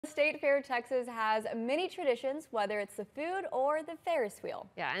State Fair of Texas has many traditions, whether it's the food or the Ferris wheel.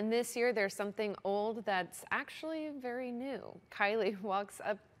 Yeah, and this year there's something old that's actually very new. Kylie walks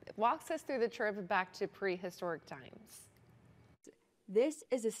us through the trip back to prehistoric times. This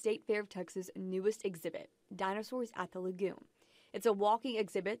is the State Fair of Texas' newest exhibit, Dinosaurs at the Lagoon. It's a walking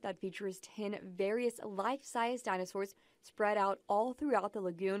exhibit that features 10 various life-size dinosaurs spread out all throughout the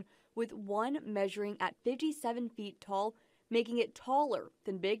lagoon, with one measuring at 57 feet tall, making it taller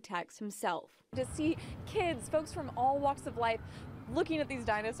than Big Tex himself. To see kids, folks from all walks of life, looking at these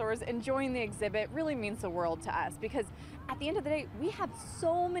dinosaurs, enjoying the exhibit really means the world to us, because at the end of the day, we have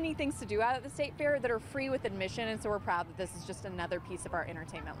so many things to do out at the State Fair that are free with admission, and so we're proud that this is just another piece of our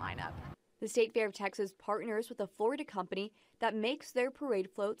entertainment lineup. The State Fair of Texas partners with a Florida company that makes their parade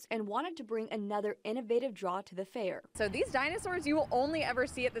floats and wanted to bring another innovative draw to the fair. So these dinosaurs you will only ever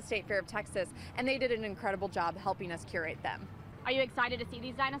see at the State Fair of Texas, and they did an incredible job helping us curate them. Are you excited to see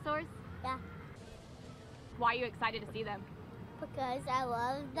these dinosaurs? Yeah, Why are you excited to see them? because I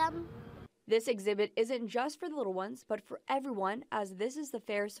love them. This exhibit isn't just for the little ones, but for everyone, as this is the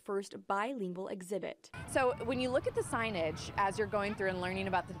fair's first bilingual exhibit. So when you look at the signage as you're going through and learning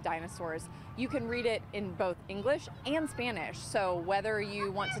about the dinosaurs, you can read it in both English and Spanish. So whether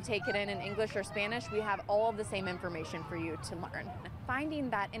you want to take it in English or Spanish, we have all of the same information for you to learn. Finding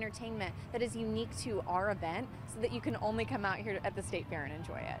that entertainment that is unique to our event so that you can only come out here at the State Fair and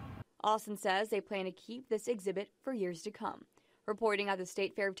enjoy it. Austin says they plan to keep this exhibit for years to come. Reporting at the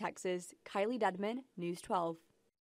State Fair of Texas, Kylie Dedman, News 12.